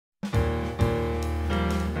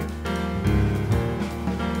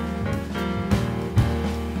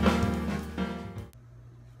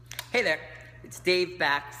Hey there, it's Dave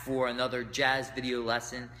back for another jazz video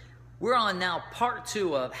lesson. We're on now part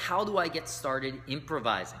 2 of how do I get started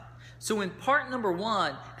improvising. So in part number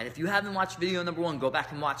 1, and if you haven't watched video number 1, go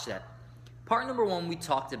back and watch that. Part number 1, we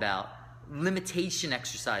talked about limitation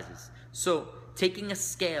exercises. So taking a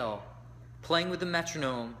scale, playing with a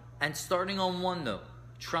metronome, and starting on one note,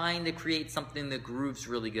 trying to create something that grooves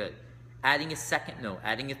really good. Adding a second note,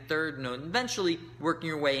 adding a third note, and eventually working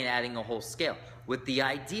your way and adding a whole scale. With the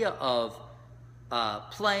idea of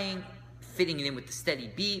playing, fitting it in with the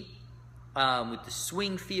steady beat, with the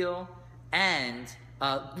swing feel, and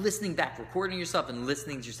listening back, recording yourself and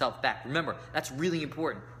listening to yourself back. Remember, that's really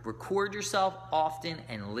important. Record yourself often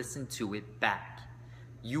and listen to it back.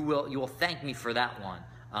 You will thank me for that one,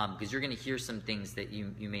 because you're going to hear some things that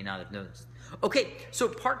you may not have noticed. Okay, so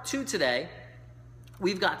part 2 today,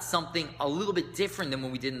 we've got something a little bit different than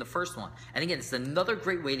what we did in the first one. And again, it's another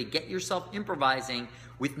great way to get yourself improvising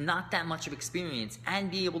with not that much of experience and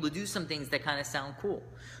be able to do some things that kind of sound cool.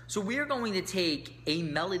 So we're going to take a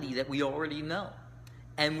melody that we already know,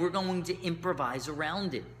 and we're going to improvise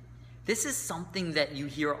around it. This is something that you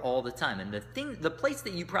hear all the time. And the place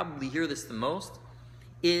that you probably hear this the most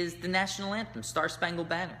is the national anthem, Star Spangled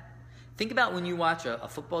Banner. Think about when you watch a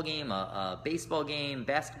football game, a baseball game,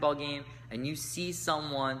 basketball game, and you see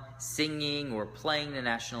someone singing or playing the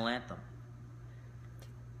national anthem.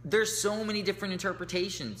 There's so many different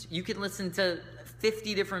interpretations. You can listen to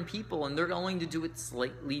 50 different people and they're going to do it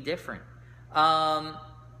slightly different.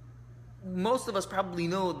 Most of us probably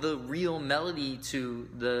know the real melody to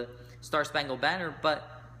the Star Spangled Banner, but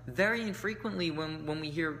very infrequently when we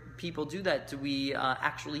hear people do that do we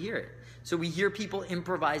actually hear it. So we hear people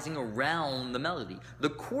improvising around the melody.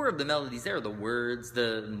 The core of the melody is there, the words,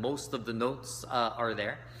 most of the notes are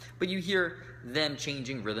there, but you hear them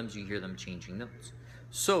changing rhythms, you hear them changing notes.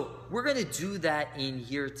 So we're going to do that in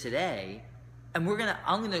here today, and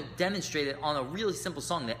I'm going to demonstrate it on a really simple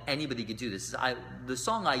song that anybody could do. This is the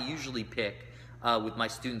song I usually pick with my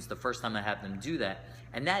students the first time I have them do that,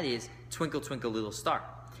 and that is Twinkle Twinkle Little Star.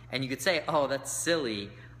 And you could say, oh, that's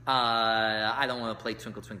silly. I don't want to play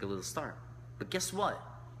Twinkle Twinkle Little Star. But guess what?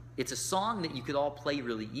 It's a song that you could all play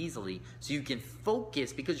really easily, so you can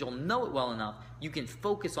focus, because you'll know it well enough, you can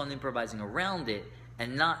focus on improvising around it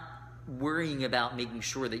and not worrying about making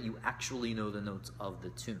sure that you actually know the notes of the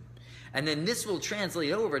tune. And then this will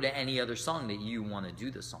translate over to any other song that you want to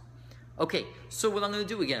do the song. Okay, so what I'm going to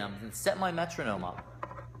do again, I'm going to set my metronome up.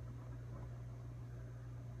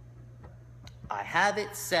 I have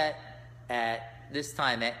it set at this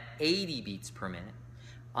time at 80 beats per minute.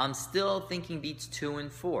 I'm still thinking beats 2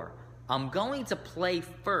 and 4. I'm going to play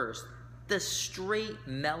first the straight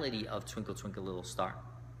melody of Twinkle Twinkle Little Star.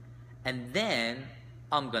 And then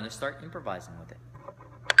I'm going to start improvising with it.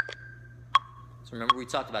 So remember we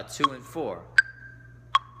talked about 2 and 4.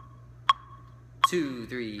 2,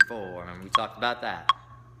 3, 4. Remember we talked about that.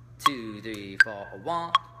 2, 3, 4.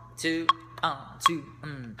 1, 2, 2.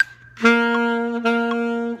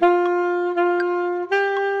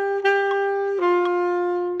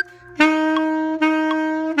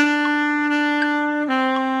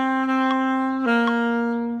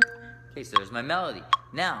 Okay, so there's my melody.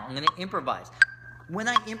 Now I'm going to improvise. When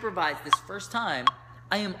I improvise this first time,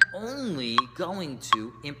 I am only going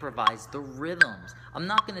to improvise the rhythms. I'm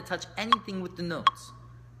not going to touch anything with the notes.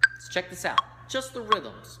 Let's check this out. Just the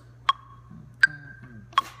rhythms.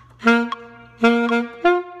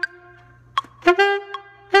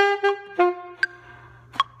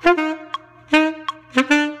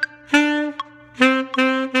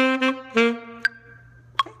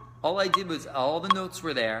 All I did was, all the notes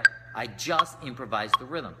were there, I just improvised the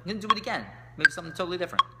rhythm. I'm going to do it again, maybe something totally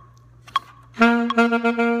different.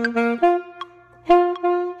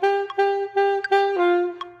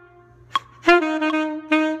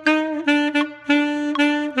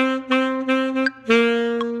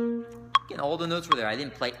 Again, all the notes were there. I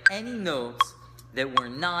didn't play any notes that were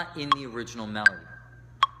not in the original melody.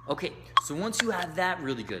 Okay, so once you have that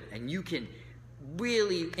really good, and you can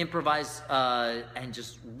really improvise and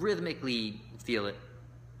just rhythmically feel it,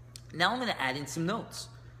 now I'm going to add in some notes.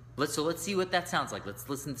 So let's see what that sounds like. Let's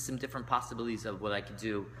listen to some different possibilities of what I could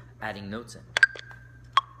do adding notes in.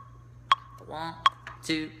 1,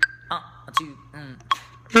 2, 2.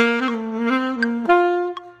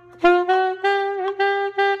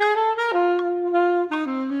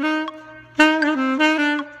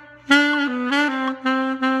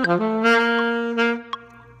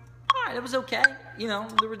 Alright, it was okay. You know,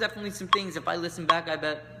 there were definitely some things, if I listen back, I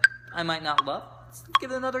bet I might not love. Let's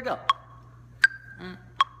give it another go.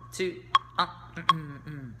 2,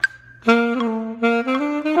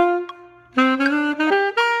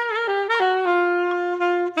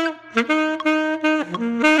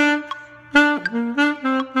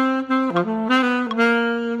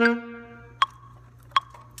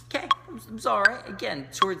 was all right. Again,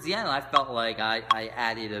 towards the end, I felt like I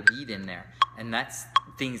added a beat in there. And that's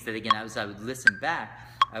things that, again, as I would listen back,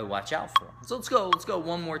 I would watch out for. So let's go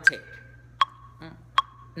one more take.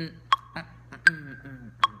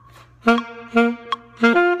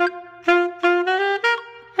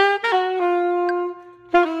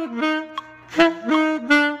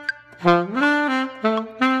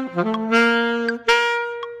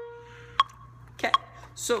 Okay,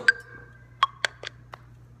 so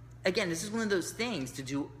again, this is one of those things to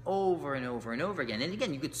do over and over and over again. And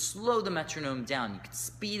again, you could slow the metronome down, you could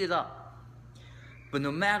speed it up. But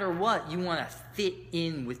no matter what, you want to fit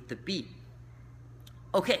in with the beat.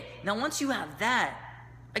 Okay, now once you have that,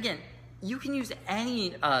 again, you can use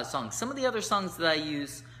any song. Some of the other songs that I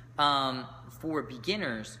use for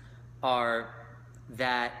beginners are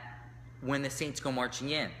that When the Saints Go Marching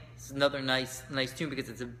In. It's another nice tune because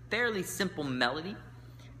it's a fairly simple melody,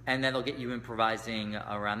 and that'll get you improvising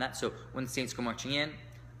around that. So When the Saints Go Marching In,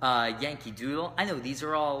 Yankee Doodle. I know these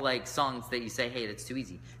are all like songs that you say, hey, that's too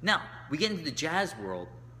easy. Now, we get into the jazz world.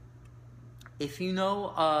 If you know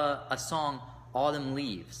a song, Autumn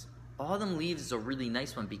Leaves. Autumn Leaves is a really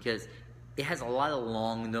nice one because it has a lot of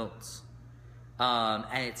long notes.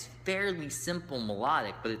 And it's fairly simple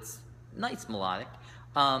melodic, but it's nice melodic.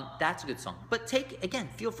 That's a good song. But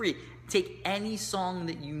feel free, take any song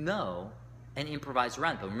that you know and improvise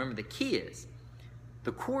around it. But remember, the key is,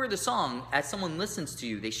 the core of the song, as someone listens to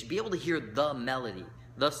you, they should be able to hear the melody,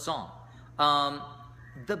 the song.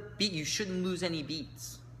 The beat, you shouldn't lose any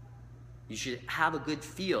beats. You should have a good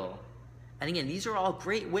feel. And again, these are all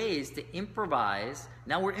great ways to improvise.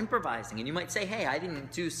 Now we're improvising, and you might say, hey, I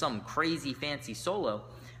didn't do some crazy fancy solo,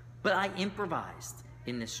 but I improvised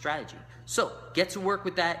in this strategy. So get to work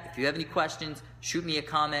with that. If you have any questions, shoot me a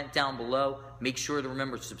comment down below. Make sure to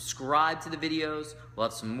remember to subscribe to the videos. We'll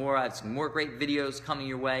have some more. I have some more great videos coming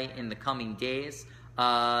your way in the coming days.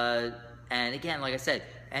 And again, like I said,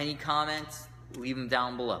 any comments, leave them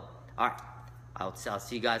down below. All right, I'll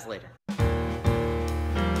see you guys later.